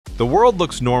The world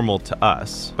looks normal to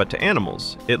us, but to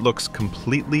animals, it looks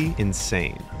completely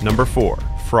insane. Number 4.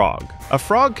 Frog. A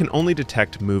frog can only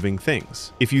detect moving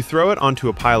things. If you throw it onto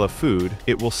a pile of food,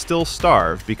 it will still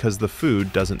starve because the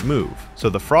food doesn't move, so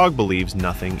the frog believes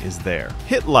nothing is there.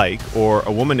 Hit like, or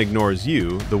a woman ignores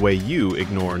you the way you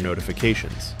ignore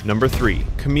notifications. Number 3.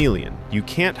 Chameleon. You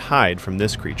can't hide from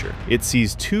this creature. It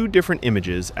sees 2 different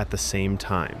images at the same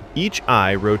time. Each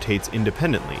eye rotates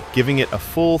independently, giving it a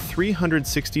full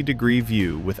 360-degree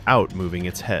view without moving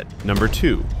its head. Number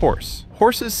 2. Horse.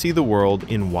 Horses see the world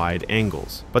in wide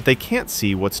angles, but they can't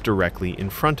see what's directly in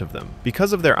front of them.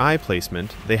 Because of their eye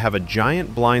placement, they have a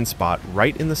giant blind spot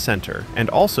right in the center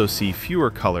and also see fewer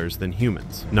colors than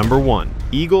humans. Number 1.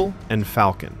 Eagle and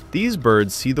falcon. These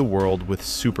birds see the world with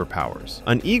superpowers.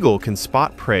 An eagle can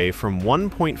spot prey from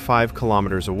 1.5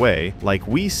 kilometers away like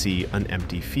we see an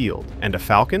empty field. And a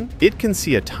falcon? It can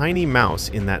see a tiny mouse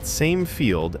in that same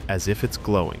field as if it's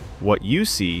glowing. What you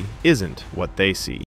see isn't what they see.